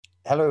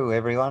Hello,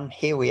 everyone.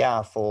 Here we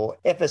are for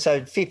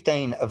episode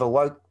 15 of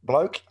Awoke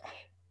Bloke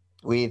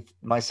with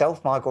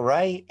myself, Michael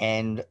Ray,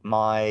 and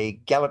my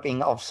galloping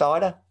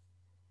offsider.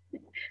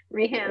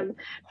 Reham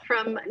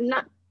from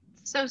not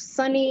so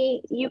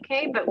sunny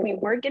UK, but we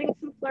were getting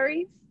some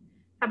flurries.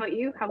 How about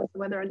you? How was the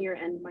weather on your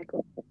end,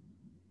 Michael?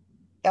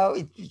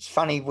 Oh, it's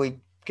funny. We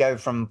go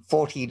from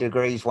 40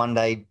 degrees one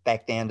day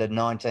back down to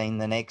 19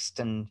 the next.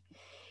 And,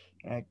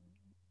 you know,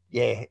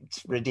 yeah,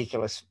 it's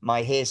ridiculous.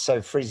 My hair's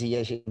so frizzy,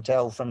 as you can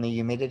tell from the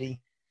humidity.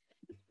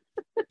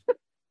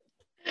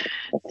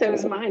 So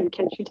is mine,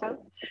 can't you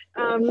tell?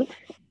 Um,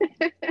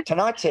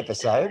 Tonight's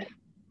episode,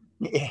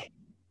 yeah,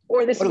 or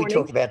what this do we morning,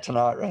 talk about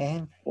tonight,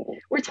 Ram?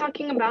 we're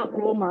talking about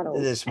role models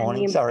This and the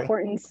morning, sorry.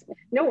 importance.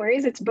 No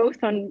worries, it's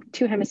both on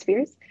two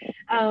hemispheres.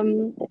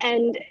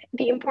 And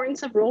the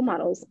importance of role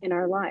models in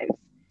our lives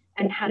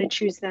and how to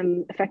choose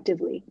them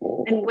effectively.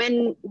 And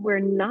when we're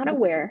not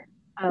aware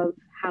of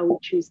how we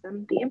choose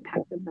them, the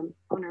impact of them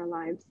on our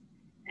lives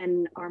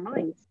and our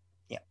minds.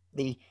 Yeah,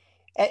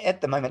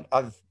 at the moment,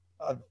 I've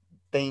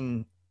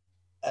been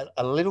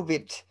a little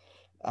bit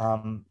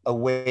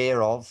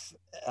aware of.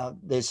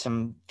 There's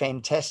some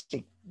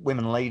fantastic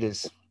women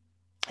leaders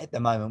at the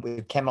moment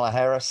with Kamala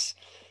Harris,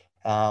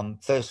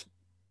 first,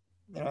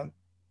 you know,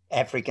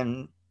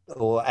 African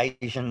or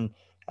Asian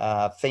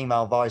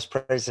female vice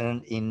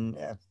president in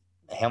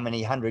how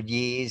many hundred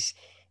years,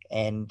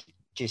 and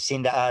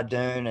Jacinda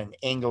Ardern and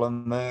Angela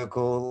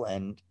Merkel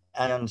and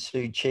Aung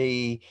San Suu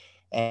Kyi.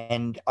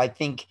 And I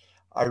think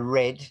I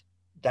read,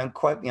 don't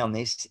quote me on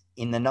this,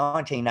 in the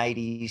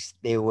 1980s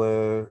there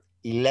were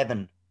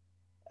 11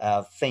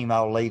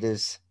 female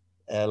leaders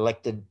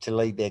elected to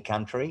lead their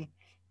country.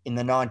 In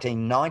the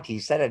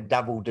 1990s, that had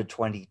doubled to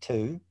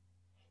 22.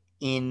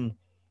 In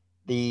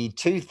the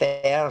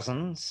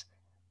 2000s,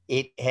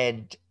 it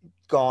had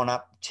gone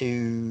up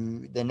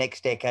to the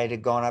next decade,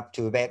 had gone up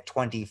to about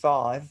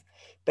 25.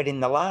 But in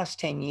the last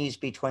 10 years,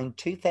 between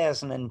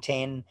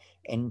 2010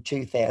 and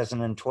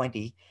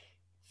 2020,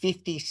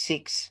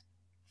 56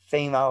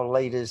 female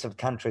leaders of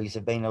countries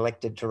have been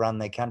elected to run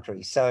their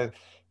country. So,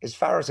 as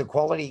far as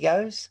equality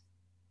goes,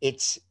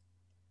 it's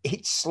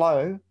it's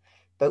slow,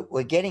 but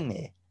we're getting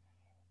there.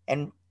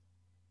 And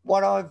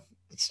what I've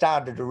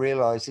started to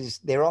realize is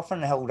they're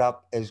often held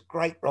up as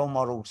great role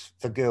models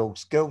for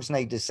girls. Girls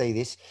need to see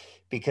this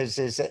because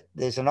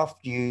there's an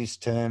oft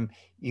used term,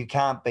 you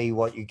can't be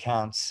what you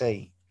can't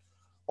see.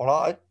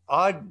 Well,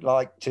 I'd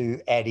like to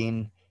add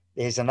in,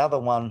 there's another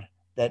one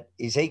that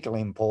is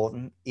equally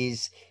important,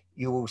 is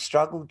you will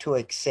struggle to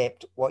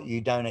accept what you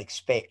don't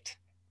expect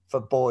for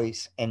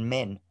boys and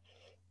men.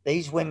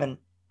 These women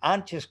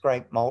aren't just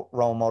great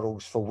role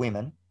models for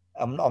women.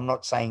 I'm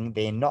not saying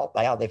they're not,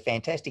 they are, they're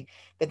fantastic,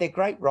 but they're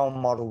great role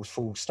models,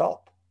 full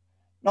stop.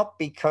 Not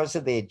because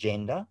of their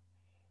gender,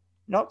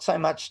 not so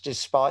much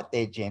despite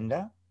their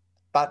gender,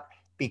 but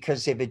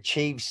because they've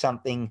achieved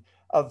something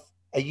of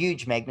a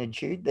huge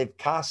magnitude. They've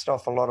cast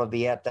off a lot of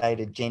the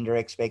outdated gender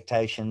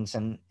expectations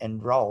and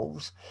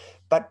roles.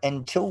 But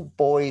until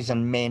boys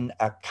and men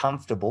are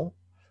comfortable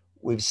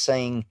with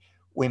seeing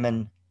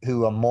women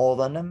who are more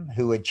than them,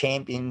 who are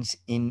champions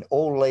in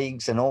all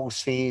leagues and all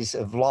spheres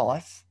of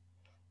life,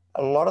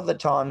 a lot of the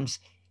times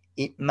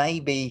it may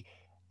be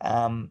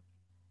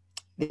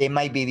there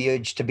may be the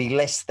urge to be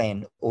less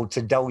than or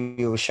to dull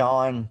your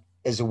shine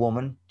as a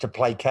woman to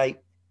placate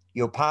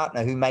your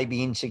partner who may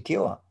be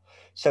insecure.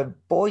 So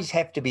boys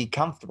have to be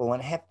comfortable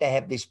and have to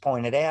have this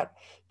pointed out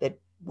that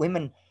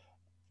women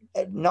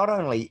are not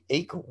only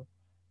equal,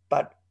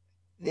 but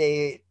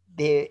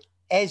they're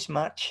as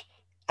much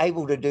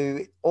able to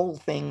do all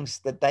things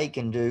that they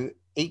can do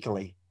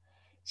equally.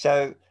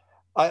 So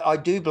I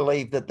do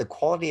believe that the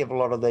quality of a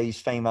lot of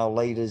these female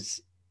leaders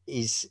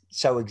is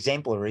so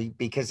exemplary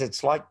because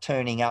it's like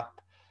turning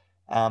up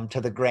to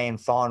the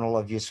grand final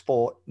of your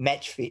sport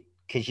match fit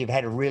because you've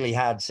had a really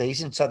hard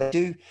season. So they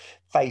do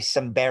face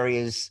some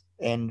barriers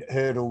and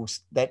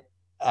hurdles that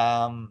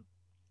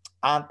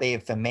aren't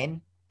there for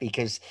men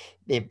because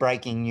they're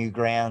breaking new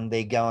ground.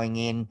 They're going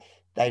in.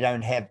 They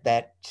don't have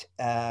that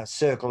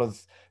circle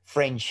of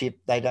friendship.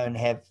 They don't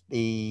have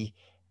the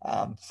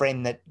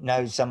friend that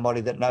knows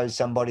somebody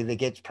that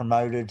gets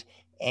promoted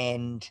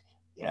and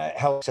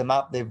helps them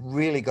up. They've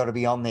really got to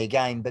be on their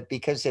game. But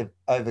because they've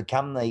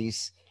overcome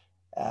these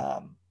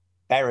um,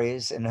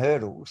 barriers and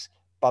hurdles,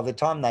 by the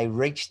time they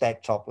reach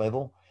that top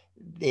level,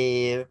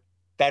 they're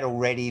battle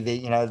ready.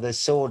 The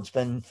sword's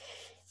been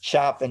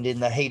sharpened in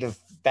the heat of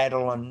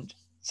battle, and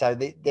so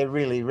they're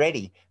really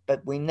ready.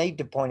 But we need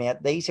to point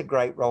out these are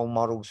great role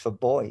models for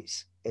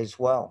boys as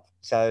well.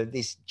 So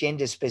this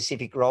gender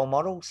specific role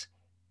models,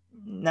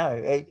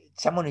 no,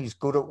 someone who's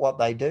good at what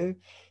they do.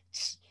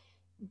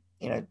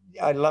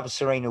 I love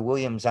Serena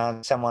Williams.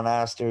 Someone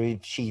asked her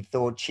if she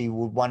thought she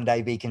would one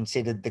day be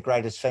considered the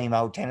greatest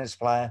female tennis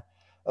player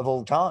of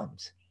all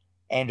times.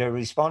 And her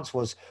response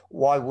was,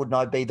 why wouldn't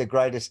I be the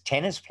greatest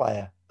tennis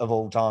player of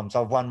all times?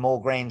 I've won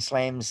more Grand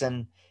Slams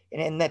and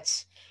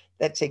that's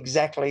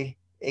exactly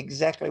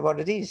what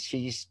it is.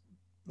 She's,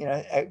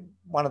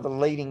 one of the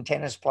leading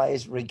tennis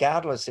players,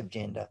 regardless of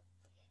gender.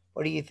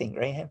 What do you think,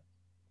 Reham?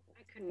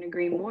 I couldn't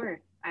agree more.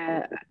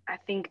 I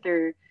think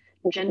they're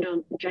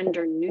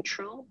gender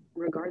neutral,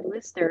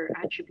 regardless. Their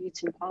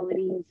attributes and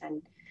qualities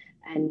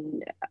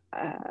and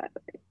uh,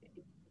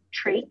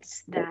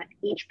 traits that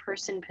each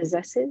person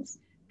possesses,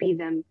 be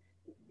them,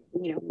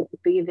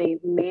 be they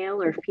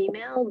male or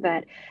female,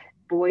 that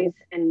boys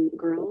and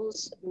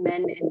girls,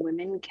 men and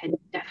women can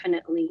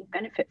definitely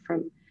benefit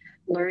from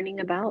learning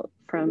about,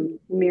 from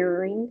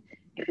mirroring,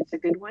 if it's a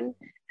good one,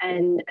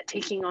 and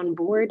taking on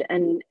board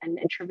and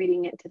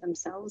attributing it to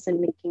themselves and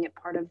making it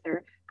part of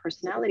their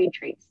personality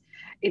traits.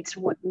 It's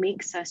what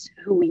makes us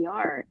who we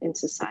are in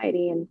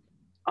society. And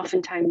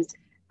oftentimes,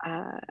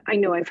 I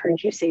know I've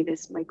heard you say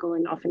this, Michael,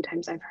 and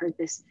oftentimes I've heard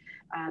this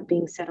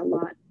being said a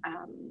lot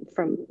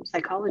from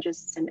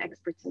psychologists and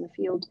experts in the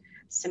field,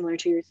 similar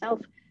to yourself.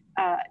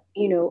 uh,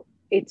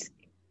 it's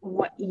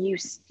what you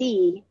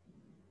see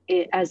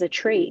it as a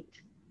trait,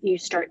 you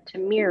start to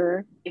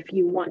mirror if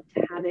you want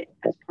to have it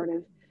as part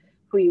of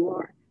who you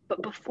are.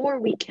 But before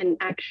we can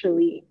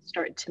actually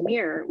start to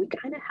mirror, we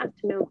kind of have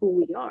to know who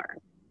we are.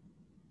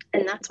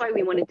 And that's why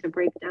we wanted to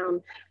break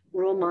down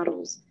role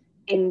models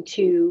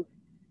into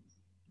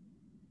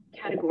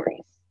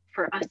categories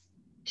for us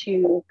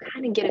to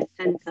kind of get a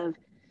sense of,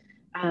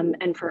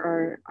 and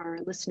for our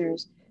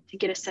listeners to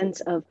get a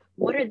sense of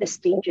what are the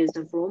stages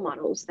of role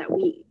models that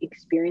we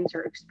experience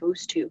or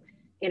exposed to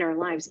in our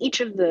lives. Each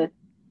of the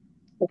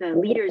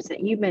leaders that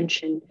you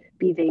mentioned,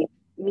 be they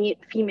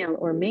female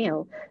or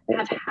male,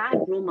 have had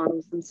role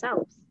models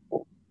themselves.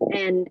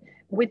 And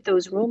with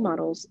those role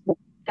models,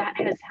 that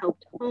has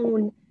helped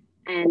hone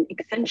and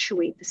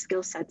accentuate the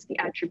skill sets, the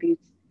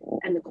attributes,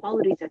 and the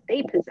qualities that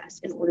they possess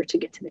in order to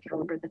get to the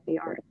caliber that they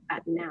are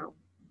at now.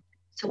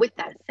 So, with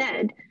that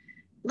said,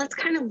 let's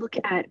kind of look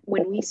at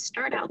when we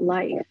start out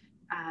life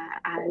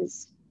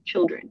as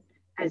children,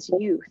 as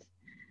youth,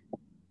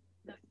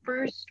 the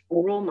first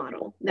role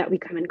model that we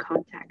come in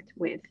contact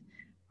with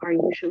are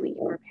usually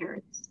our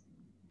parents.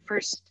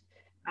 First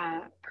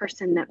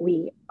person that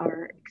we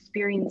are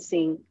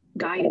experiencing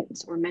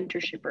guidance or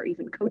mentorship or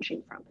even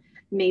coaching from,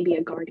 maybe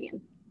a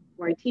guardian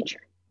or a teacher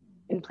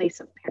in place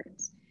of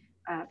parents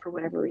for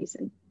whatever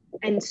reason.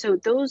 And so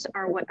those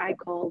are what I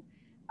call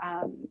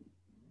um,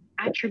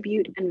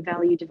 attribute and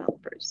value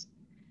developers.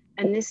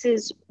 And this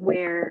is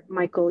where,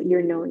 Michael,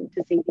 you're known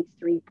to say these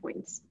 3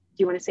 points. Do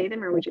you want to say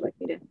them or would you like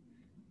me to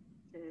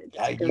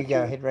go You go through?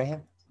 ahead,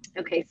 Reham.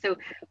 Okay, so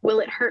will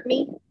it hurt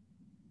me?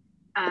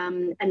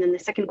 And then the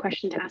second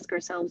question to ask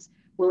ourselves,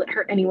 will it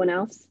hurt anyone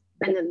else?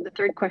 And then the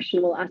third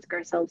question we'll ask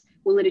ourselves,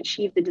 will it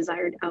achieve the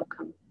desired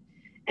outcome?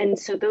 And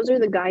so those are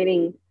the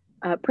guiding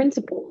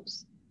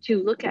principles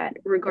to look at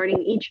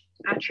regarding each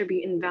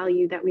attribute and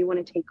value that we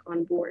want to take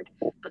on board.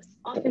 But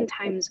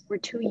oftentimes we're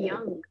too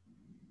young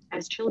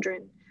as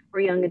children or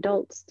young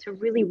adults to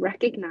really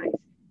recognize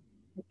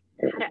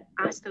how to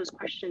ask those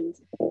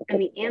questions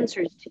and the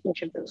answers to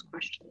each of those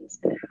questions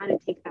and how to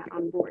take that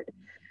on board.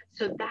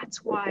 So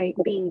that's why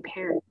being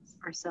parents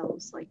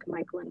ourselves, like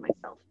Michael and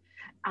myself,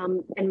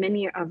 and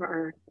many of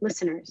our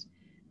listeners,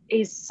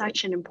 is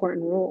such an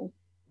important role.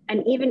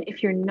 And even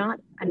if you're not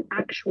an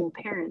actual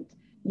parent,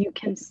 you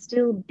can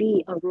still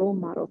be a role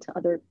model to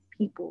other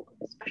people,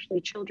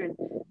 especially children,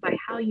 by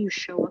how you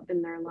show up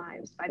in their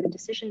lives, by the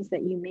decisions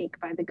that you make,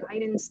 by the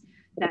guidance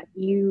that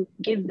you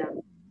give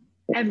them.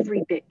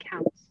 Every bit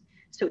counts.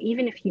 So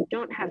even if you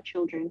don't have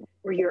children,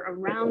 or you're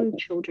around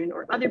children,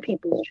 or other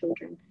people's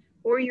children,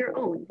 or your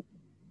own,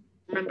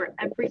 remember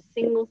every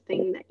single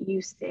thing that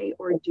you say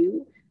or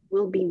do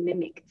will be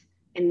mimicked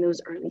in those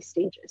early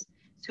stages.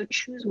 So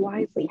choose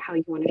wisely how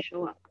you want to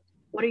show up.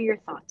 What are your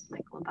thoughts,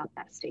 Michael, about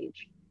that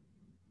stage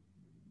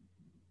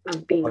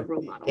of being a Oh,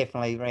 role model?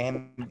 definitely,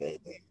 Reham.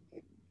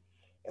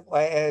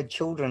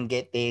 Children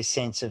get their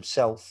sense of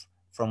self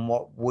from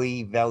what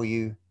we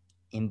value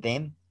in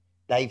them.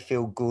 They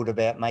feel good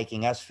about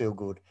making us feel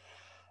good.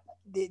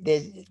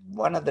 There's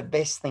one of the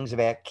best things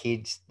about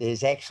kids.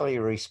 There's actually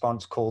a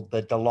response called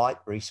the delight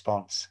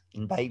response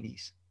in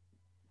babies,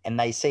 and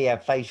they see our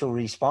facial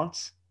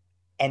response,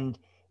 and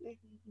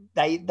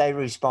they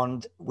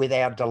respond with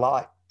our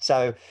delight.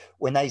 So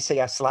when they see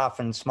us laugh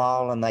and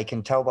smile, and they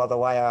can tell by the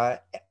way our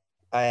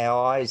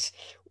eyes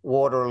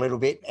water a little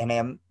bit and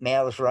our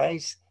mouths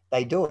raise,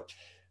 they do it.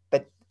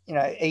 But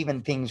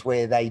even things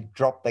where they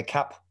drop the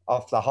cup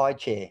off the high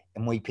chair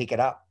and we pick it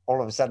up,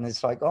 all of a sudden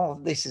it's like, oh,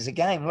 this is a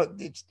game. Look,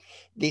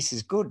 this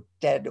is good.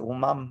 Dad or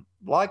mum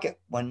like it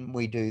when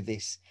we do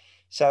this.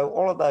 So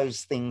all of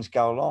those things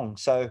go along.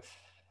 So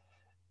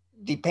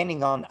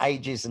depending on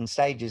ages and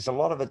stages, a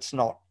lot of it's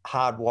not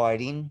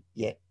hardwired in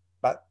yet,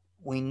 but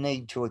we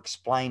need to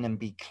explain and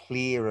be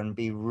clear and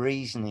be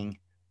reasoning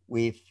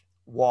with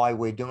why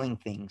we're doing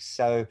things.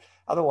 So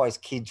otherwise,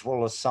 kids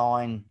will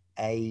assign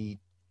a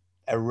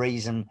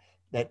reason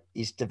that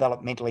is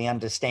developmentally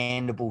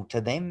understandable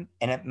to them,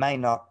 and it may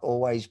not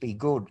always be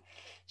good.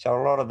 So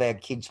a lot of our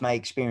kids may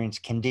experience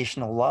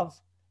conditional love.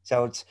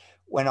 So it's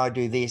when I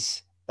do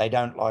this, they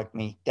don't like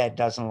me. Dad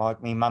doesn't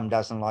like me. Mum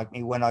doesn't like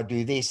me. When I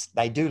do this,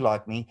 they do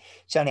like me.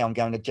 So now I'm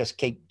going to just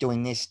keep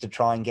doing this to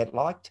try and get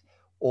liked.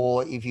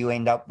 or if you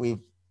end up with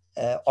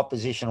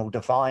oppositional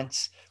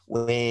defiance,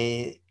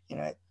 where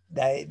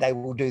they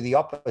will do the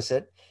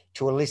opposite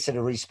to elicit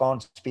a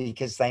response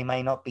because they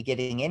may not be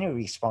getting any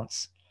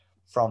response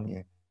from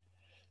you.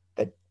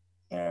 But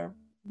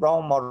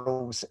role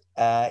models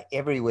are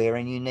everywhere,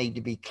 and you need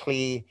to be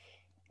clear,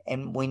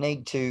 and we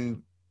need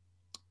to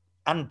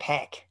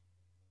unpack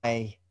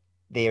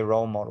their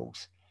role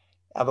models.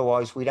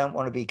 Otherwise, we don't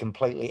want to be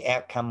completely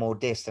outcome or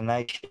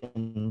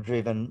destination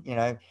driven.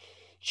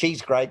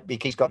 She's great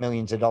because she's got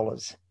millions of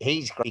dollars.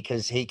 He's great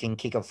because he can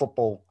kick a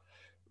football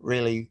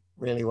really,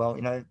 really well.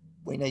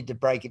 We need to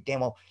break it down.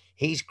 Well,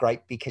 he's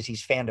great because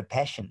he's found a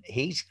passion.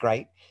 He's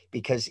great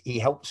because he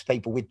helps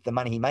people with the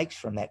money he makes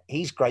from that.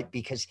 He's great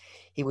because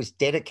he was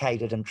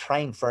dedicated and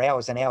trained for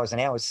hours and hours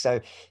and hours. So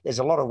there's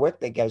a lot of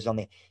work that goes on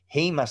there.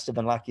 He must have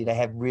been lucky to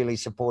have really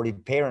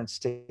supportive parents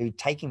to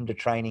take him to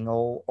training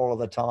all of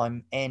the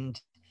time,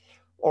 and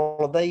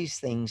all of these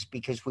things,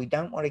 because we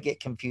don't want to get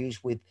confused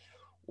with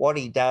what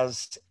he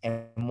does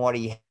and what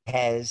he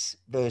has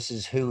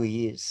versus who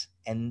he is.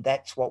 And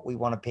that's what we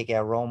want to pick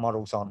our role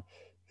models on,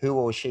 who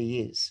or she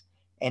is.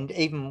 And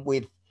even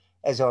with,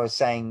 as I was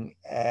saying,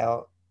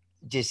 our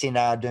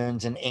Jacinda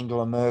Ardern's and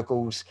Angela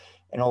Merkel's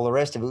and all the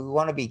rest of it, we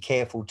want to be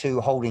careful too,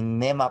 holding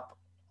them up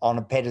on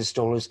a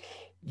pedestal as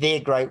they're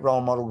great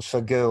role models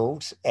for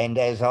girls. And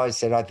as I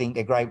said, I think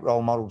they're great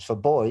role models for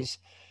boys.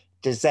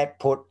 Does that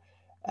put,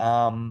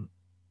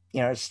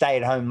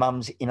 stay-at-home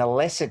mums in a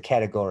lesser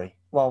category?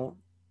 Well,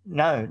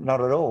 no,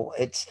 not at all.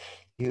 It's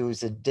who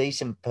was a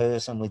decent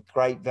person with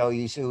great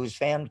values, who has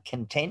found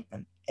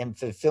contentment and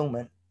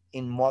fulfillment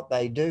in what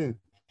they do.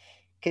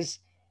 Because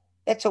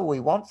that's all we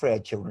want for our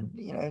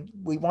children.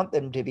 We want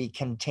them to be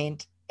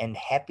content and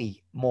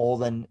happy more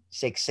than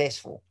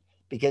successful.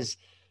 Because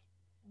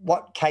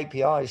what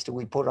KPIs do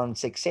we put on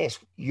success?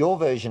 Your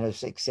version of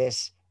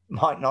success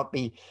might not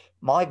be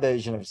my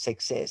version of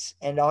success.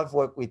 And I've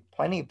worked with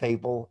plenty of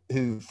people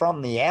who,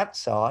 from the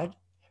outside,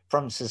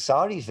 from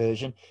society's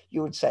version,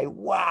 you would say,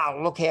 wow,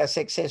 look how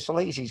successful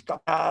he is. He's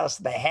got cars,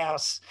 the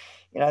house,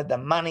 the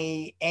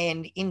money,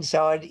 and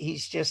inside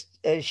he's just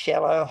a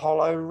shallow,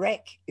 hollow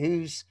wreck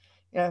who's,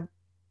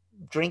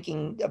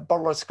 drinking a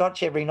bottle of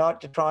scotch every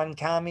night to try and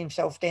calm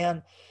himself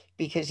down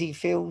because he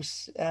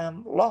feels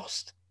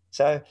lost.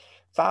 So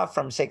far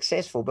from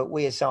successful, but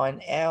we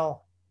assign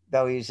our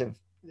values of,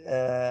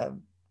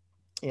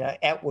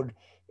 outward,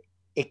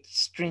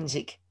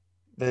 extrinsic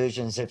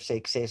versions of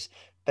success.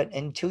 But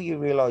until you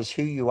realize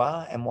who you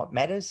are and what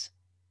matters,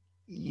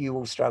 you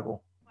will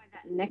struggle. Why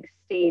that next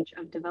stage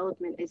of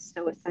development is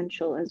so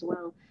essential as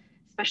well,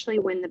 especially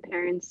when the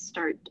parents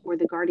start, or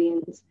the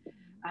guardians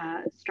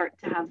start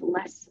to have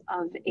less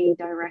of a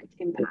direct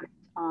impact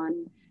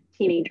on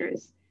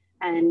teenagers,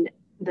 and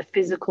the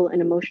physical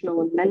and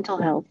emotional and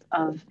mental health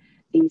of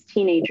these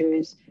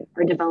teenagers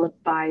are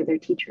developed by their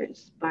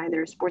teachers, by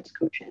their sports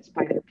coaches,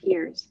 by their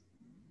peers.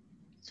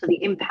 So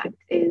the impact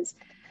is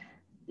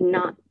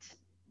not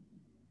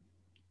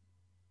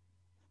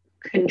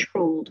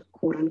controlled,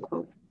 quote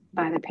unquote,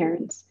 by the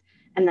parents.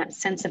 And that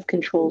sense of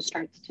control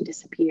starts to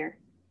disappear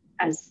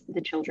as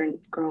the children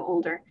grow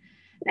older.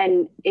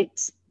 And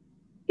it's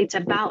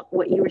about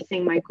what you were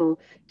saying, Michael,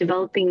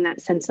 developing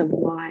that sense of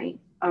why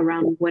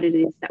around what it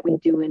is that we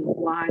do and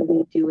why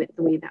we do it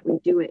the way that we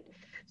do it,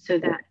 so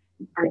that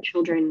our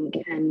children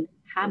can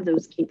have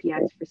those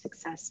KPIs for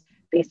success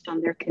based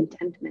on their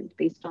contentment,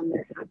 based on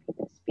their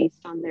happiness,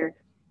 based on their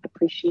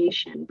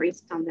appreciation,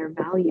 based on their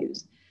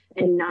values,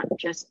 and not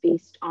just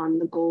based on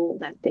the goal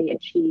that they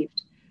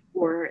achieved,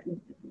 or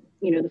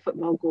the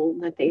football goal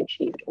that they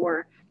achieved,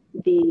 or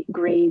the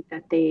grade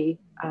that they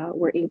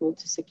were able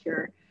to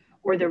secure,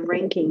 or the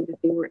ranking that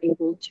they were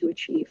able to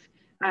achieve.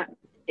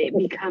 It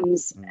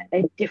becomes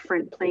a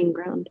different playing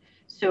ground.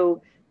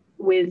 So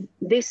with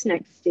this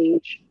next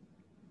stage,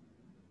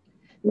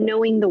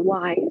 knowing the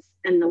whys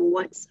and the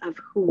whats of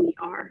who we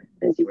are,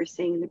 as you were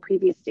saying in the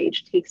previous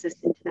stage, takes us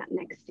into that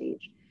next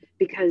stage,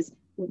 because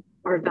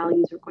our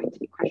values are going to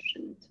be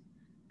questioned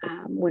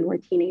when we're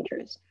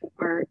teenagers.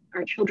 Our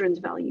children's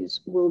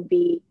values will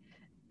be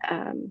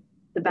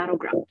the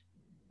battleground.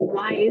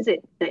 Why is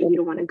it that you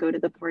don't want to go to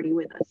the party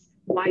with us?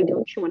 Why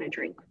don't you want to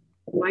drink?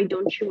 Why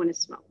don't you want to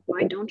smoke?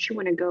 Why don't you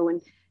want to go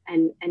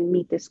and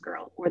meet this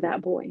girl or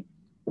that boy?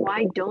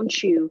 Why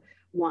don't you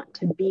want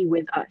to be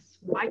with us?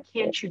 Why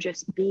can't you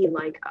just be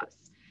like us?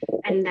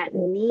 And that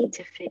need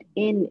to fit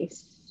in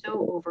is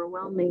so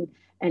overwhelming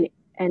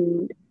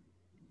and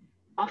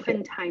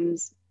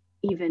oftentimes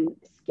even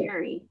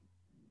scary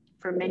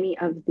for many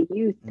of the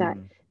youth, that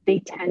they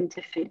tend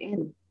to fit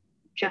in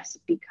just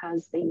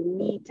because they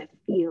need to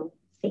feel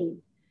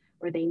seen,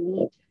 or they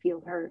need to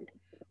feel heard,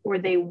 or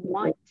they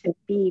want to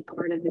be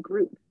part of the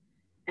group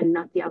and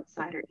not the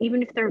outsider.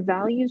 Even if their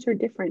values are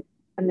different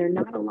and they're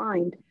not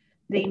aligned,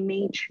 they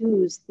may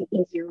choose the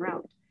easier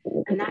route.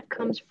 And that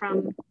comes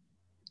from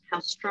how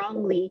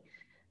strongly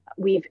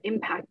we've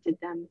impacted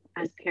them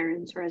as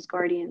parents or as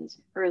guardians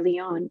early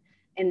on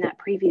in that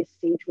previous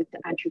stage with the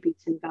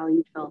attributes and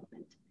value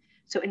development.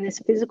 So in this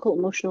physical,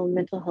 emotional, and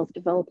mental health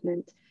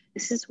development,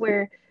 this is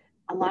where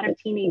A lot of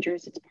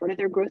teenagers, it's part of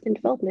their growth and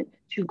development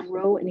to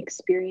grow and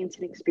experience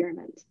and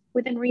experiment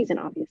within reason,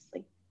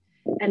 obviously,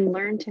 and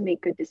learn to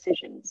make good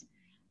decisions.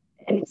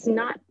 And it's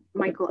not,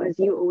 Michael, as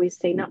you always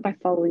say, not by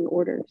following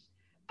orders,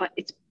 but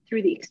it's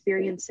through the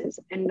experiences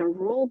and the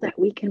role that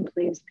we can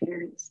play as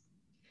parents,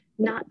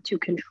 not to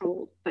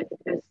control, but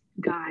as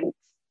guides,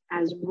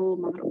 as role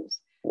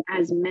models,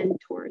 as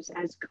mentors,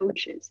 as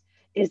coaches,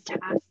 is to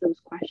ask those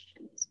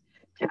questions,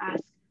 to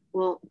ask,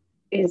 well,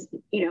 is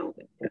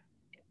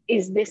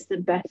this the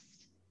best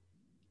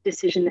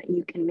decision that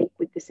you can make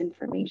with this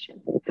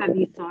information? Have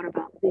you thought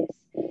about this?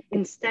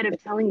 Instead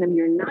of telling them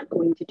you're not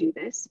going to do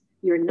this,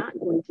 you're not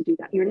going to do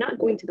that, you're not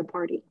going to the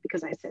party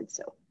because I said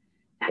so.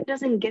 That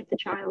doesn't get the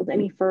child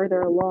any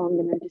further along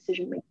in their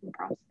decision-making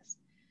process.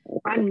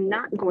 I'm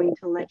not going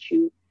to let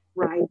you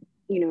ride,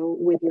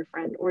 with your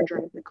friend or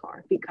drive the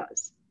car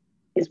because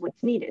is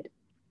what's needed.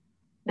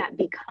 That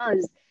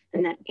because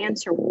and that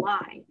answer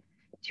why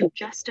to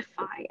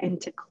justify and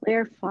to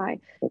clarify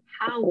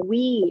how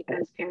we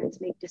as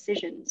parents make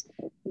decisions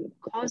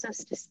cause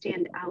us to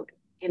stand out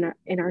in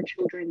our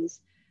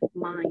children's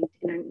mind,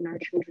 in our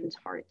children's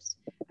hearts,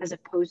 as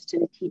opposed to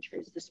the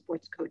teachers, the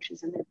sports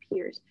coaches, and their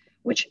peers,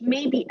 which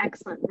may be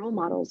excellent role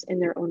models in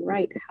their own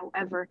right.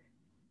 However,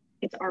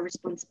 it's our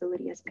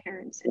responsibility as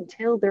parents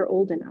until they're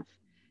old enough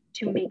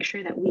to make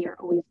sure that we are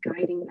always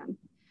guiding them.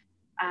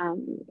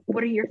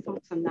 What are your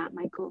thoughts on that,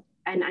 Michael?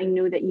 And I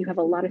know that you have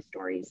a lot of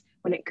stories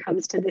when it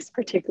comes to this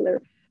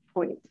particular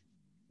point.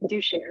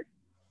 Do share.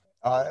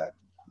 I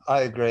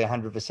agree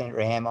 100%,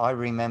 Reham. I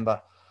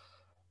remember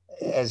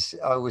as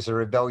I was a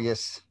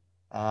rebellious,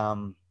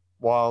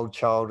 wild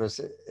child, as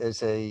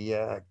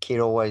a kid,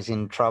 always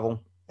in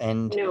trouble.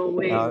 And no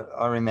way.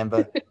 I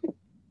remember,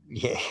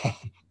 yeah,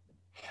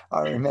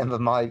 I remember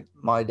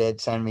my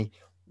dad saying to me,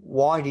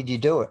 "Why did you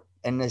do it?"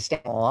 And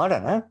I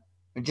don't know,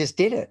 I just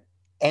did it.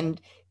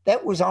 And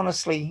that was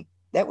honestly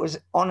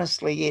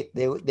it.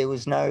 There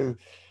was no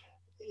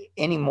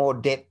any more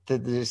depth to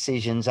the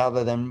decisions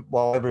other than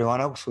while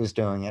everyone else was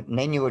doing it. And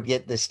then you would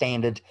get the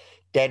standard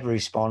dad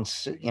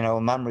response, a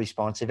mum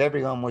response. If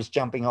everyone was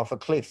jumping off a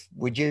cliff,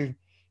 would you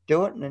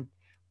do it? And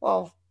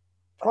well,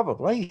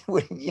 probably,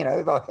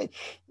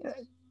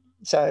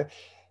 So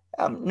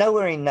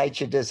nowhere in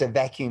nature does a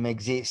vacuum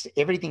exist.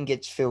 Everything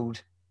gets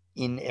filled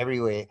in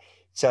everywhere.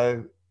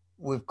 So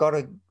we've got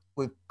to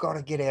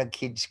get our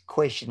kids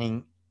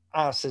questioning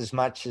us as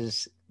much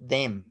as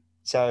them.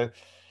 So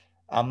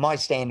my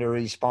standard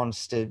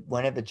response to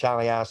whenever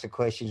Charlie asks a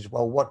question is,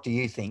 well, what do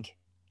you think?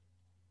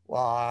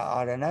 Well,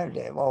 I don't know,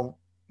 Dad. Well,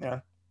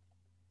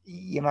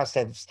 you must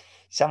have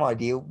some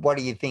idea. What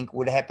do you think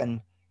would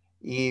happen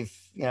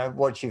if,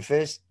 what's your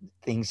first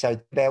thing? So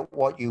about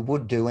what you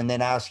would do, and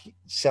then ask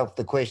yourself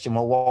the question,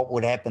 well, what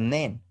would happen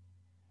then?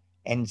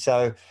 And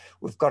so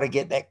we've got to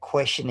get that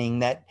questioning,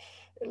 that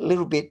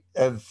little bit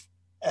of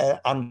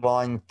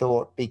underlying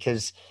thought,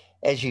 because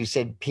as you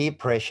said, peer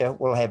pressure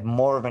will have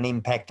more of an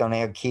impact on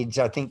our kids.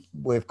 I think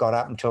we've got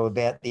up until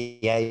about the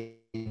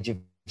age of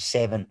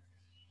 7.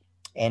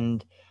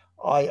 And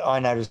I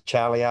noticed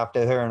Charlie,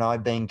 after her and I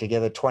being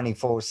together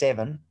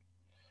 24/7,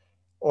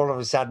 all of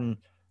a sudden,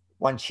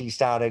 once she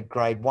started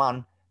grade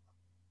 1,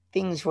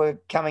 things were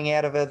coming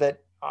out of her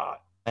that,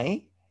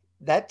 hey,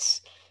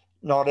 that's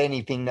not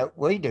anything that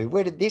we do.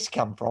 Where did this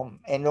come from?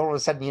 And all of a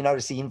sudden you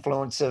notice the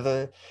influence of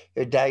her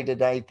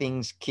day-to-day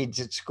things, kids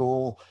at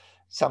school,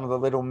 some of the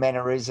little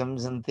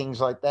mannerisms and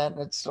things like that.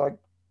 And it's like,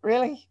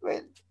 really?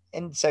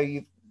 And so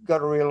you've got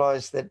to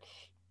realize that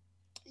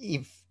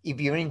if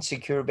you're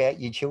insecure about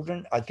your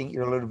children, I think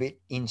you're a little bit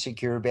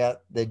insecure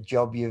about the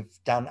job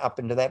you've done up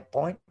until that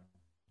point.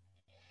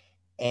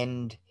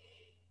 And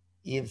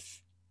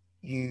if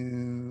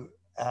you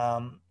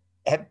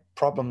have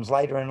problems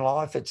later in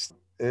life, it's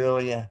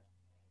earlier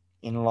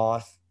in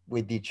life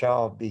with your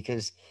child,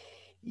 because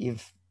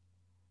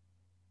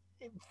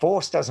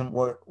force doesn't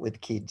work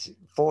with kids.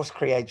 Force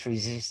creates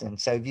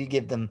resistance. So if you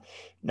give them,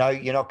 no,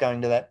 you're not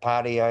going to that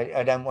party,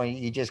 I don't want you,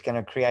 you're just going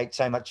to create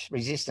so much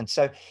resistance.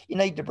 So you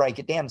need to break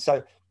it down.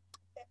 So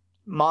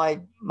my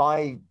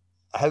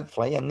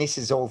hopefully, and this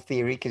is all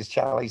theory because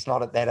Charlie's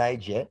not at that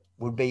age yet,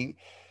 would be,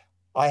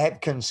 I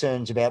have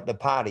concerns about the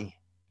party.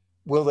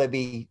 Will there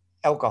be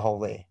alcohol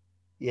there?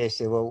 Yes,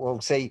 there will.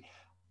 Well, see,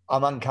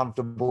 I'm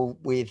uncomfortable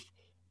with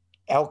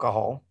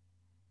alcohol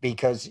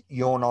because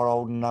you're not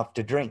old enough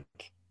to drink.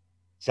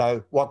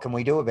 So what can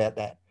we do about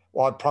that?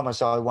 Well, I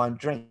promise I won't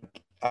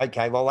drink.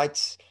 Okay, well,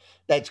 that's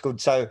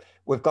good. So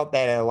we've got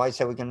that out of the way,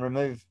 so we can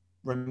remove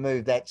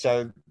that.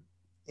 So,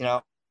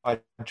 I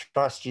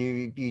trust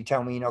you. You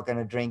tell me you're not going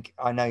to drink.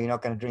 I know you're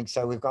not going to drink.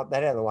 So we've got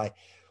that out of the way.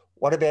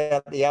 What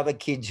about the other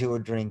kids who are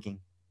drinking?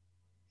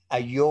 Are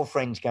your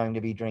friends going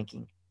to be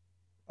drinking?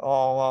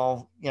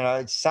 Oh,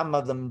 well, some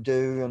of them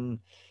do, and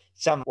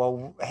some,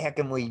 well, how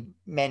can we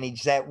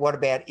manage that? What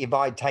about if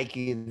I take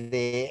you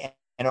there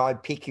and I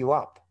pick you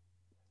up?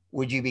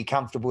 Would you be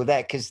comfortable with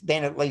that? Because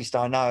then at least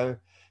I know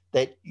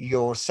that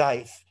you're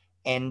safe.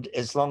 And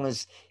as long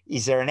as,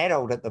 is there an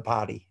adult at the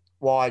party?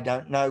 Well, I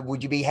don't know.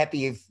 Would you be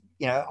happy if,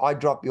 I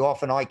dropped you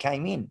off and I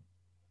came in?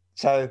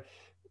 So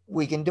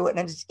we can do it,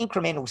 and it's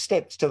incremental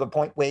steps to the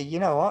point where, you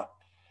know what,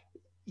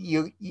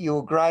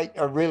 you're great.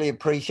 I really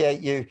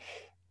appreciate you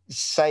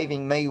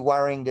saving me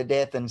worrying to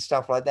death and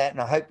stuff like that. And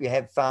I hope you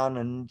have fun.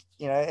 And,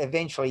 you know,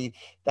 eventually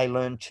they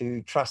learn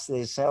to trust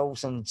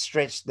themselves and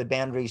stretch the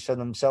boundaries for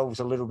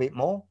themselves a little bit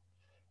more.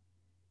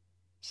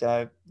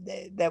 So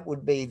that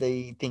would be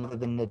the thing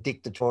within the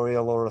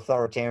dictatorial or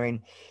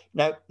authoritarian.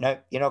 No,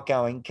 you're not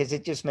going, because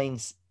it just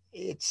means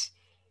it's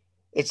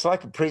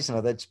like a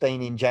prisoner that's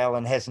been in jail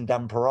and hasn't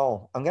done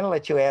parole. I'm going to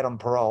let you out on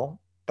parole,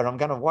 but I'm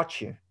going to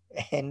watch you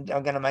and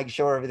I'm going to make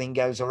sure everything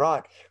goes all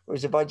right.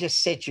 Whereas if I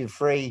just set you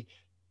free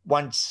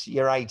once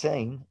you're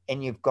 18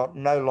 and you've got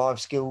no life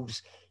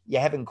skills, you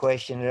haven't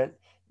questioned it,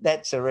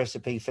 that's a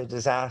recipe for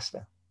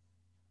disaster.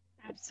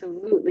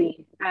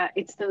 Absolutely.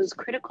 It's those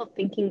critical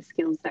thinking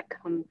skills that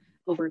come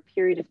over a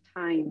period of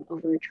time,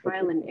 over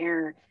trial and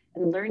error,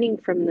 and learning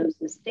from those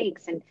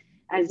mistakes. And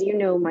as you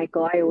know,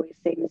 Michael, I always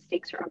say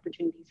mistakes are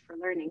opportunities for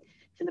learning,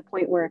 to the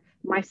point where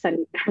my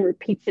son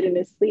repeats it in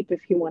his sleep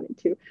if he wanted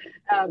to,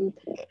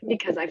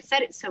 because I've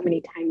said it so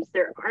many times.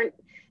 There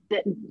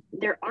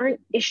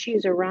aren't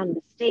issues around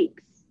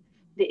mistakes.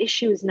 The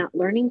issue is not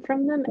learning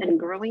from them and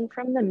growing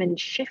from them and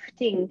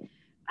shifting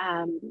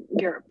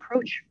your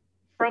approach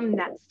from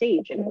that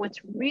stage. And what's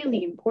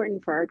really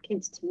important for our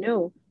kids to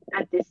know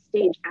at this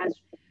stage, as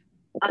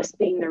us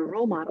being their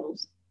role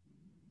models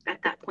at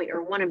that point,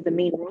 or one of the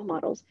main role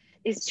models,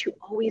 is to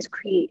always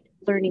create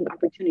learning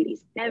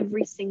opportunities.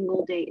 Every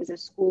single day is a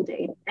school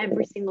day.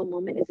 Every single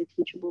moment is a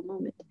teachable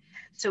moment.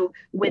 So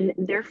when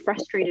they're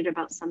frustrated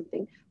about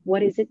something,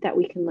 what is it that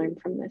we can learn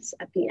from this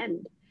at the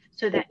end?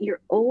 So that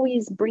you're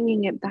always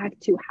bringing it back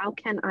to, how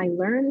can I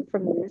learn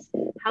from this?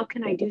 How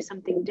can I do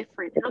something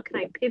different? How can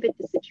I pivot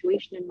the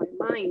situation in my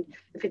mind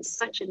if it's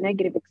such a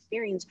negative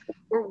experience?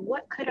 Or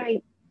what could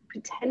I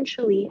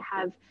potentially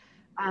have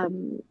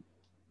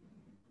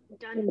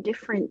done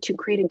different to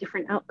create a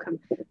different outcome?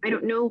 I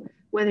don't know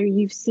whether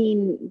you've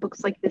seen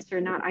books like this or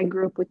not. I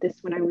grew up with this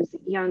when I was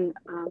young,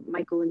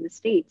 Michael, in the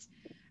States.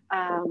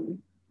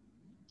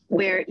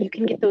 Where you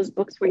can get those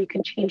books where you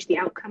can change the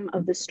outcome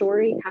of the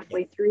story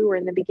halfway through or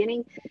in the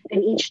beginning.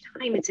 And each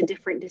time it's a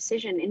different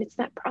decision. And it's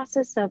that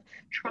process of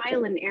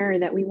trial and error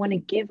that we want to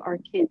give our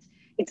kids.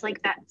 It's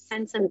like that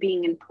sense of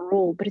being in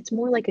parole, but it's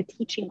more like a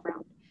teaching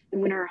ground. And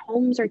when our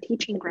homes are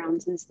teaching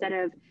grounds instead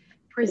of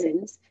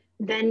prisons,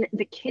 then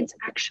the kids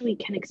actually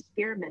can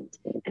experiment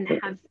and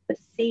have a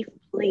safe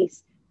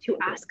place to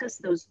ask us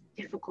those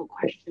difficult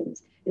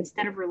questions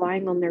instead of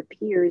relying on their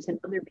peers and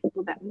other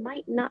people that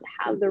might not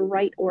have the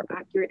right or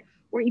accurate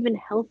or even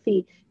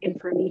healthy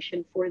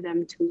information for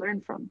them to learn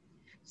from.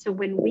 So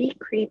when we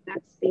create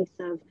that space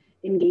of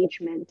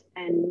engagement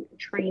and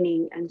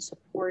training and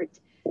support,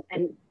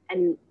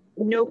 and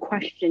no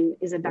question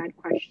is a bad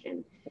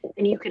question,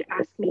 and you could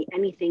ask me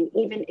anything,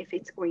 even if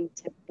it's going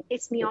to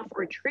piss me off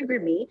or trigger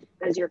me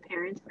as your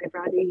parent, I'd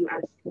rather you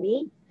ask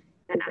me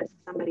than ask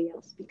somebody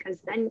else, because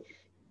then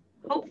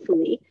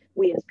hopefully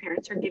we as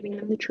parents are giving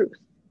them the truth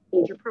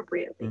age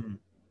appropriately.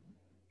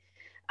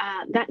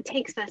 Mm-hmm. That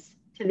takes us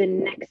to the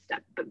next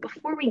step. But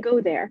before we go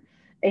there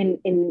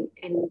in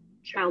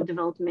child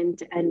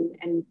development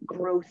and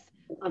growth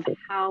of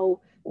how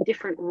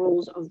different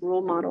roles of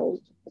role models,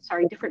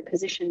 different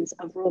positions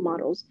of role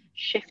models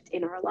shift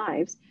in our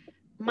lives,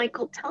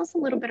 Michael, tell us a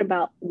little bit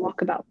about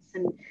walkabouts.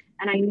 And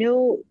I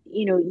know,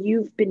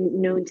 you've been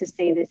known to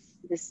say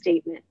this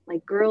statement,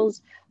 like,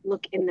 girls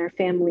look in their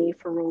family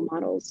for role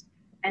models,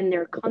 and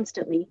they're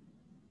constantly,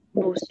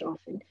 most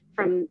often,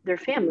 from their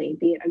family,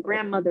 be it a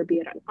grandmother, be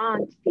it an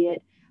aunt, be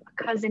it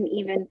a cousin,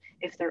 even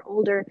if they're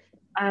older.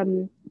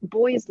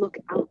 Boys look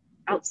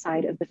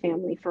outside of the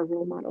family for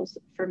role models,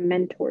 for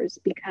mentors,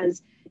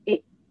 because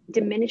it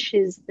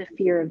diminishes the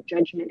fear of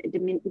judgment. It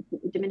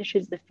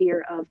diminishes the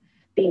fear of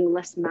being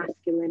less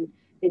masculine.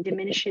 It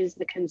diminishes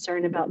the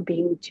concern about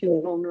being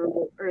too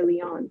vulnerable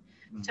early on.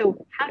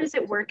 So how does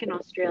it work in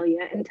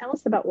Australia? And tell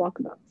us about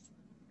walkabouts.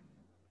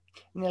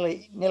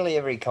 Nearly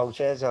every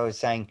culture, as I was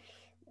saying,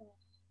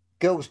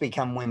 girls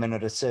become women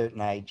at a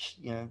certain age,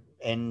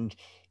 and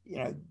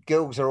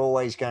girls are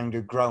always going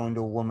to grow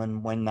into a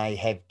woman when they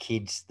have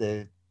kids.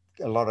 A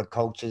lot of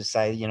cultures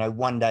say,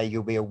 one day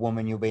you'll be a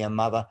woman, you'll be a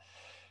mother.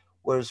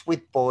 Whereas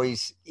with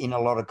boys, in a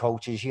lot of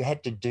cultures, you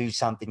had to do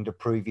something to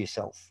prove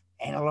yourself.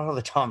 And a lot of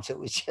the times it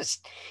was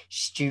just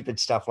stupid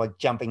stuff like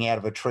jumping out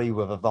of a tree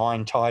with a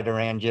vine tied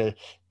around your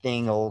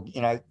thing, or,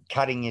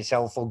 cutting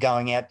yourself, or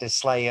going out to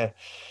slay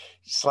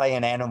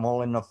an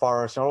animal in the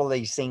forest, and all of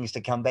these things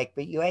to come back.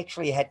 But you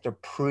actually had to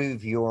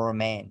prove you're a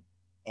man.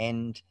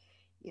 And,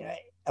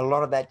 a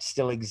lot of that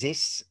still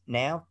exists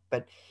now.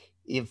 But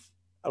if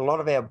a lot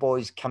of our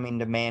boys come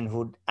into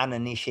manhood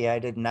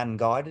uninitiated and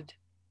unguided,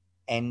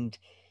 and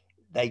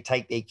they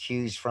take their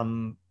cues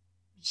from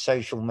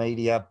social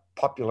media,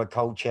 popular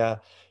culture,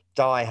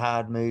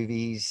 die-hard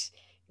movies,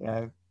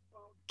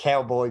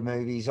 cowboy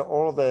movies,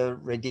 all the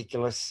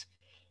ridiculous,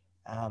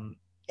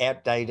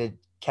 outdated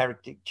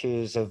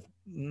caricatures of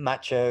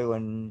macho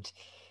and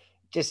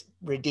just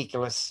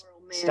ridiculous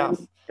stuff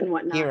and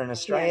whatnot here in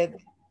Australia.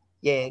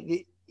 yeah,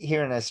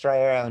 here in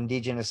Australia, our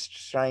Indigenous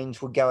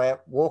Australians would go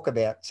out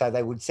walkabout. So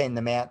they would send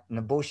them out in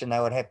the bush and they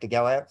would have to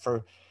go out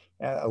for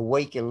a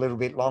week, a little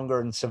bit longer,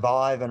 and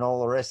survive and all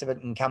the rest of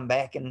it, and come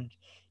back. And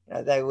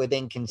they were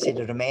then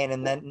considered a man,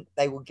 and then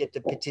they would get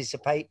to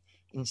participate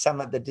in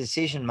some of the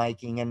decision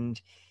making,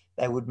 and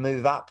they would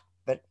move up.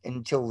 But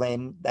until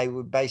then, they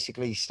would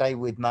basically stay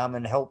with mum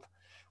and help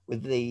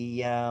with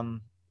the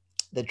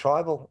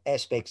tribal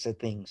aspects of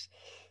things.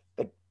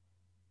 But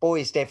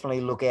boys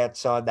definitely look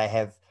outside. They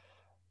have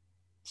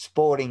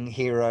sporting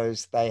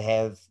heroes, they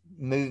have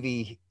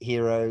movie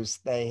heroes,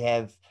 they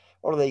have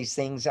all of these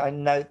things. I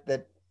note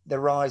that the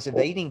rise of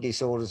eating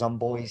disorders on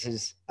boys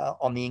is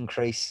on the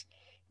increase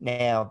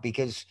now,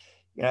 because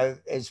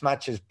as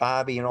much as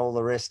Barbie and all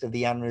the rest of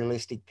the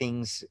unrealistic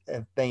things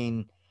have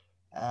been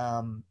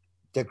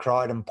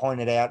decried and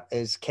pointed out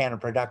as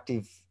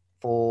counterproductive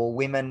for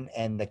women,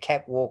 and the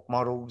catwalk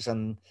models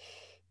and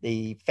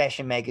the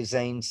fashion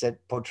magazines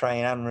that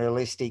portray an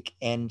unrealistic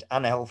and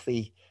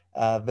unhealthy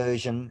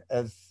version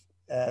of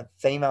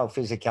female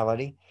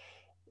physicality.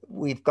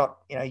 We've got,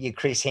 your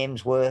Chris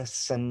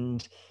Hemsworths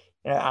and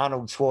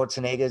Arnold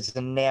Schwarzeneggers,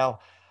 and now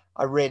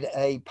I read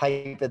a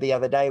paper the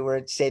other day where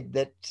it said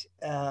that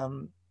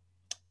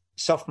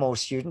sophomore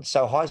students,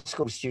 so high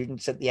school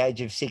students at the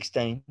age of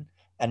 16,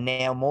 are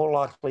now more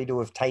likely to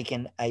have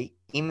taken a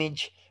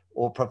image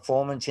or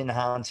performance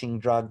enhancing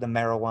drug than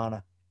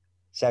marijuana.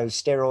 So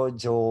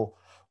steroids or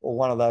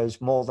one of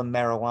those more than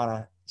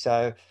marijuana.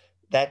 So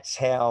that's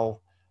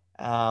how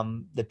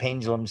the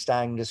pendulum's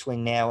starting to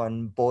swing now,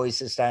 and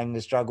boys are starting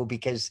to struggle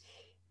because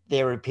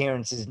their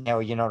appearance is now,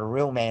 you're not a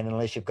real man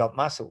unless you've got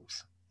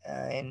muscles.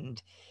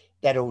 And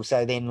that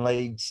also then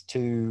leads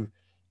to,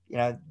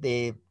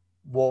 their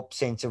warped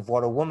sense of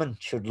what a woman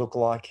should look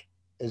like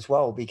as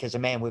well, because a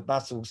man with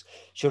muscles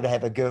should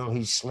have a girl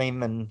who's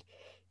slim and,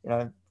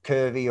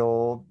 curvy,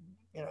 or,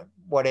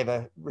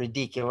 whatever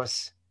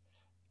ridiculous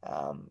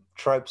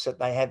tropes that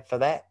they have for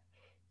that.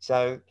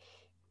 So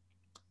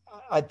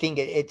I think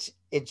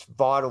it's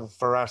vital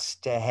for us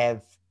to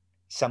have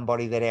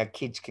somebody that our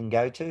kids can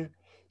go to.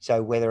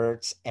 So whether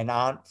it's an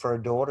aunt for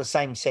a daughter,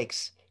 same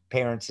sex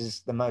parents is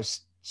the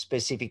most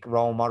specific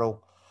role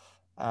model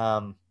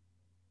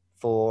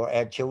for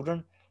our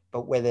children,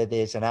 but whether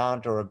there's an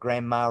aunt or a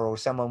grandma or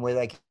someone where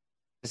they can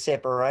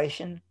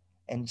separation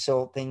and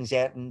sort things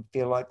out and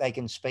feel like they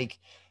can speak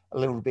a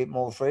little bit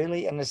more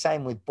freely. And the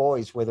same with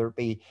boys, whether it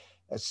be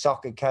a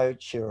soccer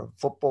coach or a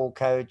football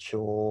coach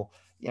or,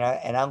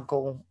 an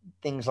uncle,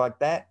 things like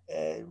that.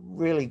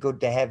 Really good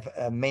to have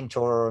a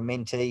mentor or a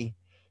mentee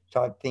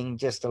type thing,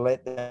 just to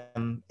let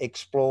them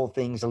explore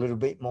things a little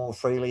bit more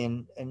freely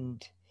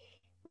and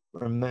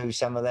remove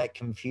some of that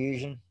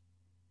confusion.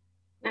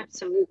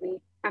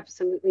 Absolutely,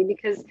 absolutely,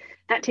 because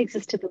that takes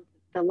us to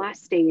the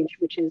last stage,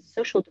 which is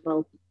social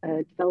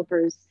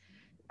developers,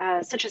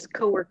 such as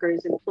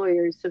coworkers,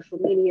 employers, social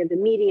media, the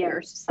media,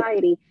 or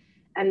society.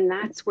 And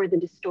that's where the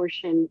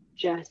distortion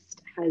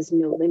just has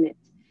no limit.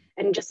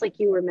 And just like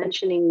you were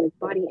mentioning with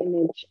body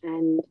image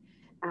and,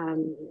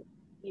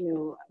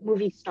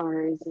 movie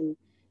stars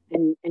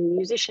and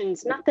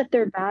musicians, not that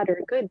they're bad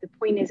or good. The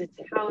point is, it's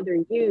how they're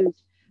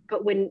used.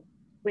 But when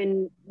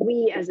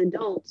we as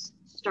adults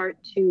start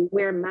to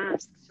wear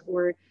masks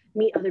or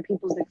meet other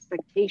people's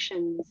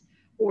expectations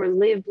or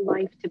live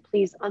life to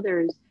please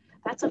others,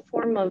 that's a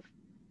form of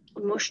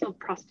emotional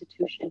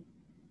prostitution.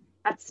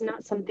 That's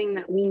not something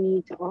that we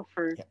need to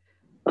offer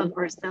of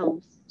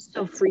ourselves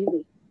so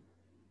freely,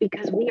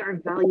 because we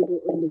are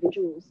valuable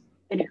individuals,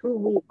 and who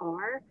we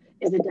are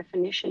is a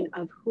definition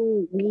of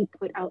who we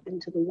put out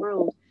into the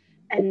world.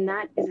 And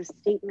that is a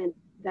statement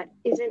that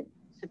isn't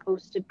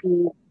supposed to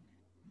be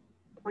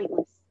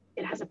pointless.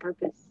 It has a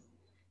purpose,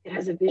 it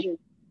has a vision,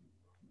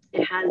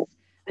 it has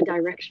a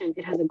direction,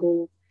 it has a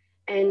goal.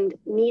 And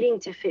needing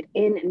to fit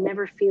in and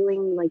never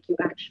feeling like you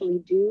actually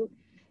do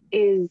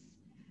is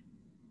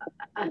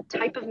a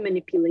type of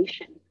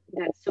manipulation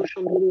that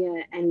social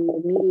media and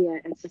the media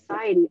and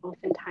society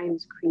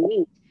oftentimes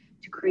create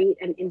to create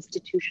an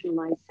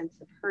institutionalized sense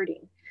of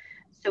herding.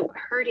 So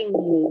herding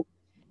meaning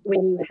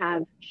when you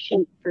have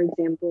sheep, for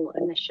example,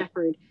 and the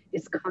shepherd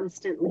is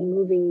constantly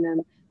moving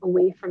them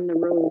away from the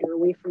road or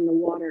away from the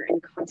water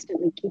and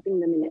constantly keeping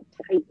them in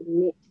a tight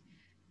knit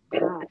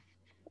path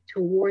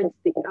towards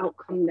the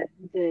outcome that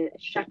the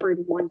shepherd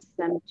wants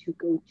them to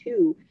go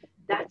to,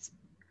 that's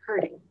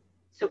herding.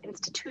 So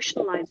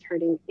institutionalized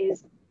herding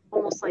is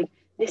almost like,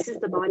 this is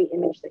the body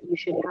image that you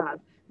should have: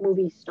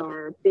 movie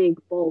star, big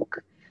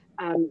bulk,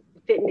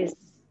 fitness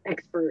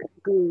expert,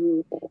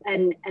 guru,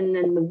 and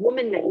then the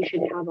woman that you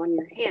should have on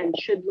your hand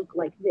should look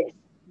like this,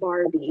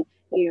 Barbie,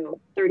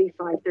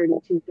 35,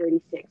 32,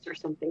 36, or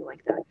something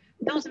like that.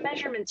 Those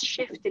measurements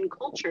shift in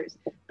cultures,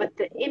 but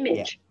the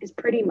image is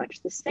pretty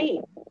much the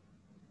same.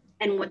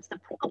 And what's the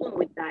problem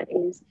with that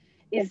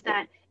is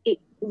that it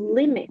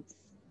limits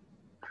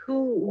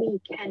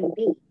who we can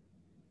be.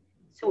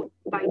 So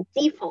by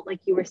default, like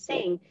you were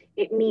saying,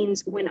 it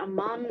means when a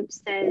mom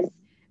says,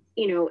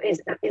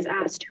 is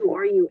asked, who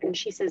are you? And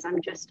she says,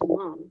 I'm just a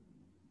mom.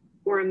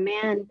 Or a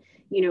man,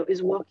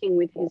 is walking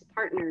with his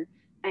partner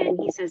and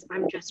he says,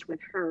 I'm just with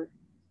her.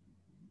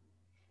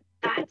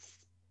 That's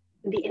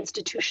the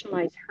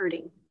institutionalized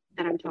hurting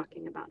that I'm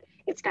talking about.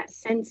 It's that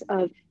sense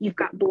of you've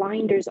got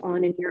blinders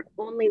on and you're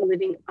only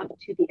living up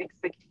to the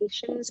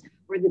expectations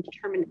or the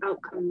determined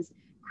outcomes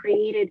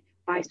created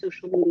by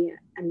social media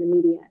and the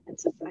media and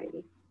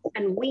society.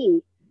 And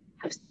we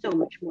have so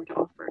much more to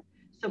offer.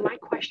 So my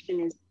question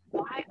is,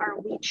 why are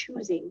we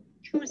choosing?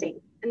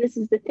 And this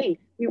is the thing,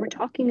 we were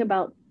talking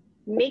about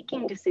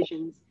making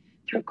decisions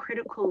through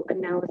critical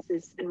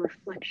analysis and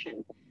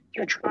reflection,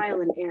 through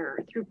trial and error,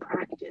 through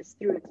practice,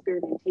 through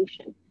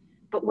experimentation.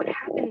 But what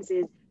happens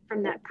is,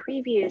 from that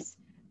previous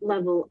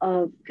level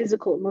of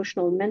physical,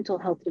 emotional, and mental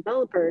health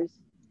developers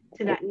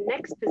to that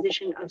next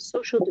position of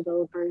social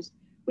developers,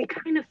 we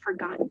kind of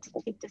forgotten to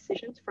take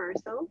decisions for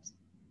ourselves.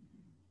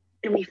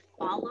 And we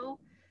follow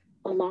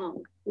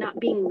along, not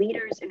being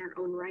leaders in our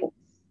own rights.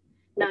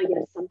 Now,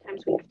 yes,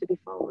 sometimes we have to be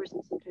followers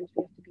and sometimes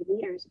we have to be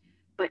leaders.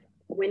 But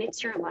when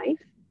it's your life,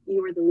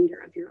 you are the leader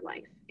of your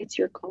life. It's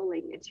your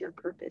calling, it's your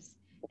purpose.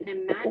 And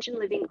imagine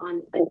living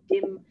on a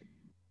dim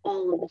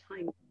all of the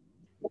time.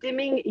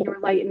 Dimming your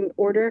light in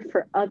order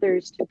for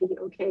others to be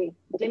okay.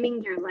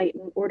 Dimming your light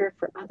in order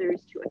for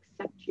others to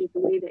accept you the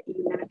way that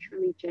you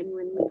naturally,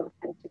 genuinely,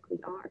 authentically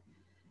are.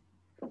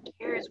 Who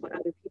cares what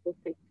other people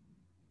think?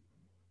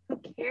 Who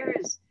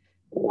cares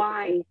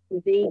why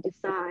they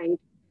decide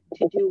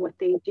to do what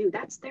they do?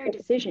 That's their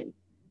decision.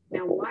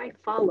 Now, why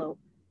follow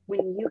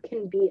when you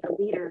can be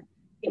a leader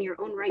in your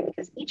own right?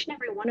 Because each and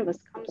every one of us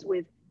comes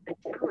with a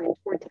talent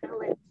or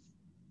talents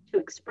to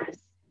express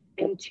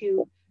and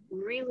to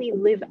really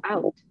live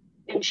out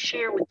and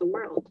share with the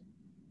world.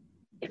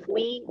 If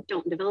we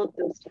don't develop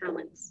those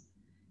talents,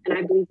 and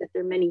I believe that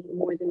there are many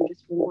more than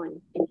just one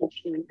in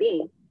each human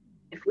being,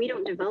 if we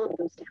don't develop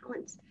those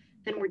talents,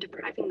 then we're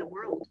depriving the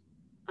world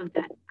of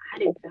that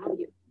added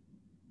value.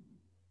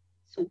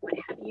 So what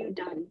have you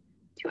done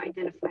to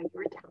identify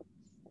your talents?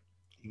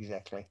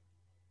 Exactly.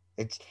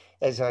 It's,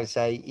 as I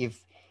say,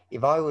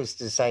 if I was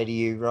to say to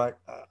you, right,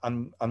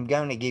 I'm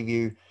going to give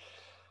you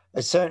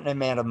a certain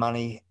amount of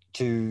money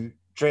to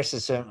dress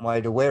a certain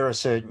way, to wear a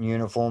certain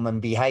uniform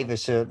and behave a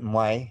certain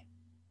way,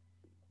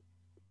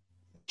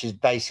 which is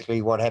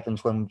basically what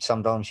happens when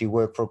sometimes you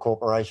work for a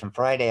corporation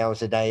for 8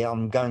 hours a day.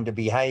 I'm going to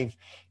behave,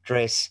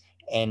 dress,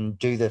 and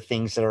do the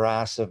things that are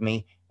asked of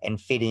me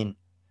and fit in,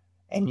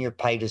 and you're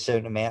paid a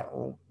certain amount.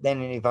 Well,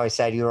 then if I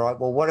say to you, all right,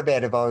 well, what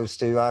about if I was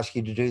to ask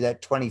you to do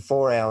that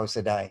 24 hours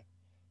a day?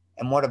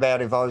 And what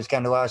about if I was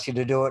going to ask you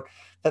to do it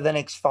for the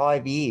next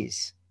 5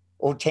 years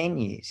or 10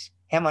 years?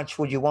 How much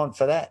would you want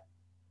for that?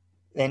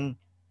 Then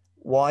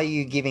why are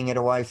you giving it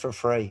away for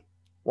free?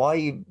 Why are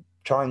you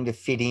trying to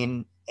fit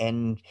in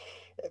and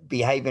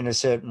behave in a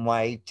certain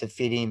way to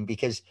fit in?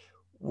 Because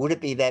would it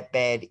be that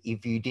bad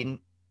if you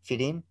didn't fit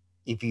in?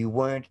 If you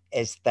weren't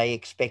as they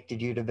expected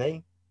you to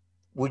be?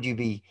 Would you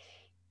be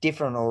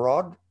different or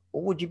odd?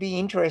 Or would you be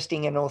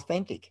interesting and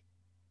authentic?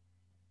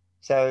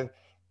 So,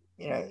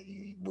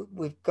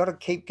 we've got to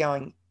keep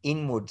going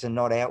inwards and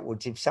not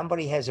outwards. If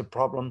somebody has a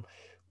problem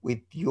with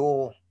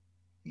your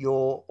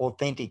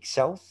authentic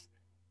self,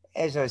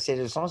 as I said,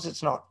 as long as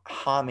it's not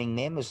harming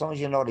them, as long as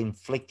you're not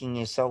inflicting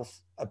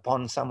yourself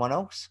upon someone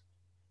else,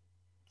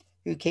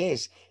 who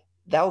cares?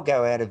 They'll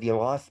go out of your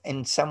life,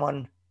 and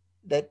someone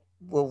that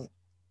will,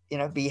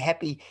 be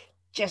happy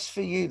just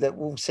for you, that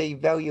will see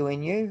value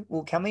in you,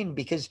 will come in.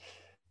 Because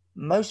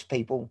most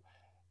people,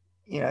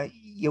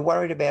 you're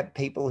worried about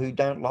people who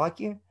don't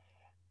like you.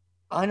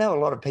 I know a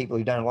lot of people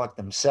who don't like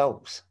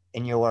themselves,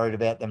 and you're worried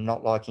about them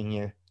not liking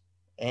you.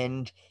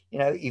 And,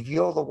 if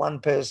you're the one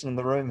person in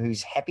the room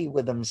who's happy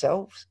with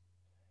themselves,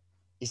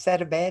 is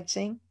that a bad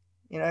thing?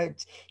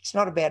 It's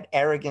not about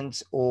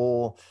arrogance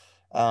or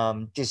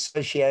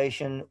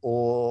dissociation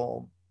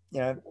or,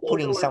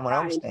 putting Ego or someone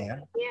else pride.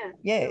 down. Yeah.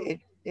 Yeah, No.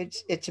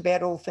 it's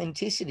about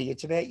authenticity.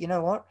 It's about, you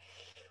know what?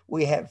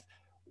 We have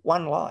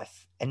one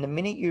life. And the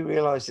minute you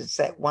realize it's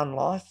that one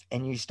life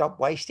and you stop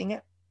wasting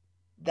it,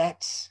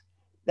 that's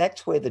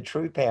where the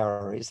true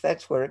power is.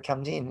 That's where it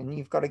comes in. And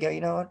you've got to go,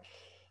 you know what?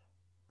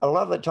 A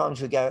lot of the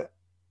times we go,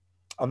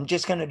 I'm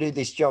just going to do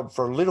this job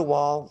for a little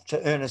while to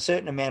earn a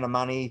certain amount of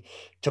money,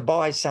 to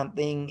buy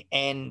something,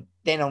 and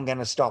then I'm going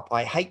to stop.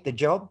 I hate the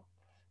job,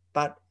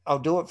 but I'll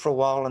do it for a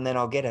while and then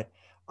I'll get it.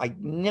 I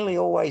nearly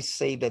always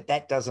see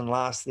that doesn't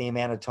last the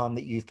amount of time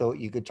that you thought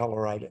you could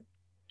tolerate it.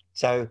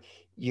 So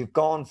you've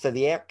gone for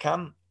the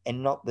outcome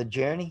and not the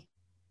journey.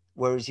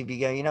 Whereas if you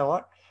go, you know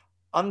what?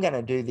 I'm going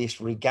to do this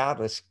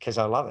regardless because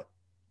I love it,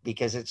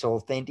 because it's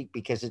authentic,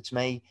 because it's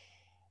me.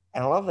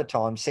 And a lot of the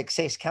time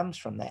success comes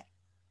from that.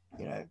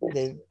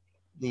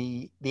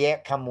 The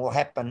outcome will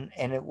happen,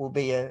 and it will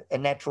be a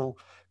natural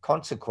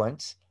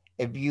consequence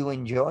of you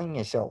enjoying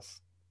yourself.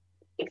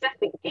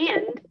 Exactly.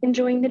 And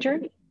enjoying the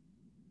journey.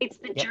 It's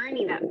the Yep.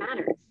 journey that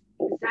matters.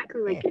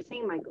 Exactly like Yeah. you're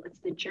saying, Michael. It's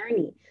the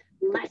journey,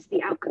 less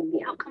the outcome.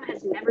 The outcome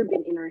has never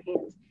been in our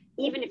hands.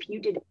 Even if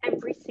you did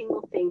every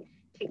single thing,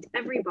 ticked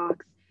every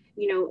box,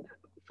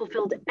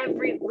 fulfilled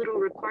every little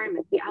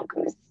requirement, the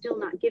outcome is still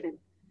not given.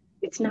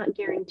 It's not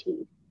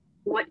guaranteed.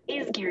 What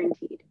is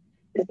guaranteed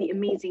is the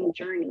amazing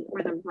journey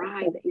or the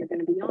ride that you're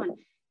going to be on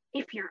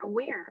if you're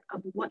aware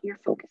of what you're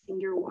focusing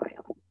your why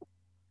on.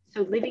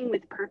 So, living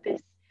with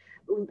purpose,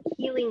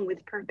 healing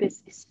with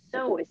purpose is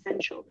so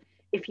essential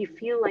if you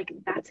feel like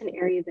that's an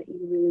area that you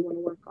really want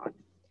to work on.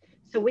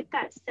 So, with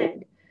that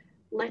said,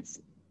 let's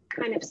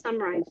kind of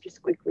summarize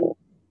just quickly.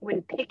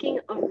 When picking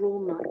a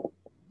role model,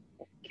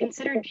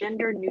 consider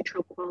gender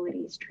neutral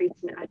qualities,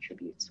 traits, and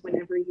attributes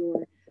whenever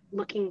you're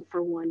looking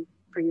for one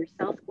for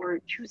yourself or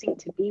choosing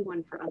to be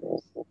one for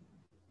others.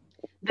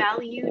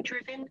 Value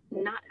driven,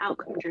 not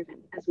outcome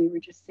driven, as we were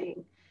just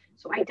saying.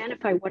 So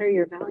identify what are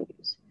your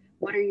values?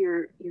 What are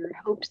your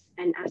hopes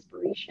and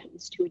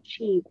aspirations to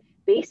achieve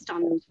based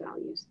on those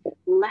values,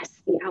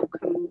 less the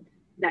outcome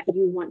that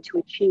you want to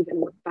achieve and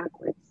work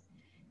backwards.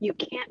 You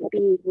can't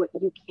be what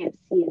you can't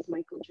see, as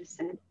Michael just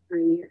said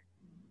earlier.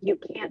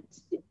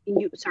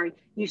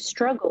 You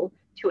struggle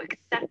to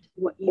accept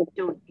what you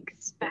don't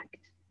expect.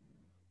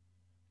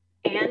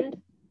 And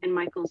in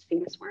Michael's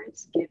famous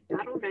words, get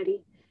battle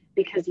ready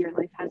because your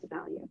life has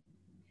value.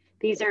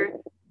 These are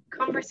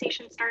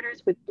conversation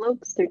starters with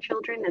blokes, their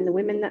children, and the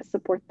women that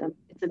support them.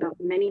 It's about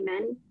many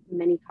men,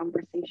 many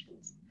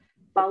conversations.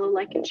 Follow,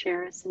 like, and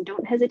share us, and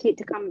don't hesitate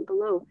to comment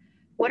below.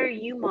 What are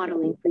you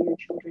modeling for your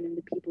children and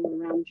the people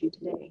around you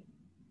today?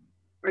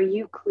 Are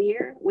you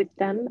clear with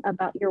them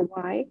about your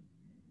why,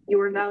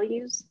 your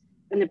values,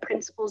 and the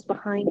principles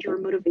behind your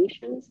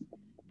motivations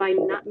by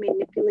not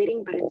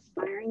manipulating but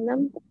inspiring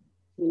them?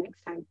 See you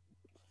next time.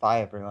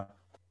 Bye, everyone.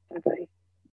 Bye-bye.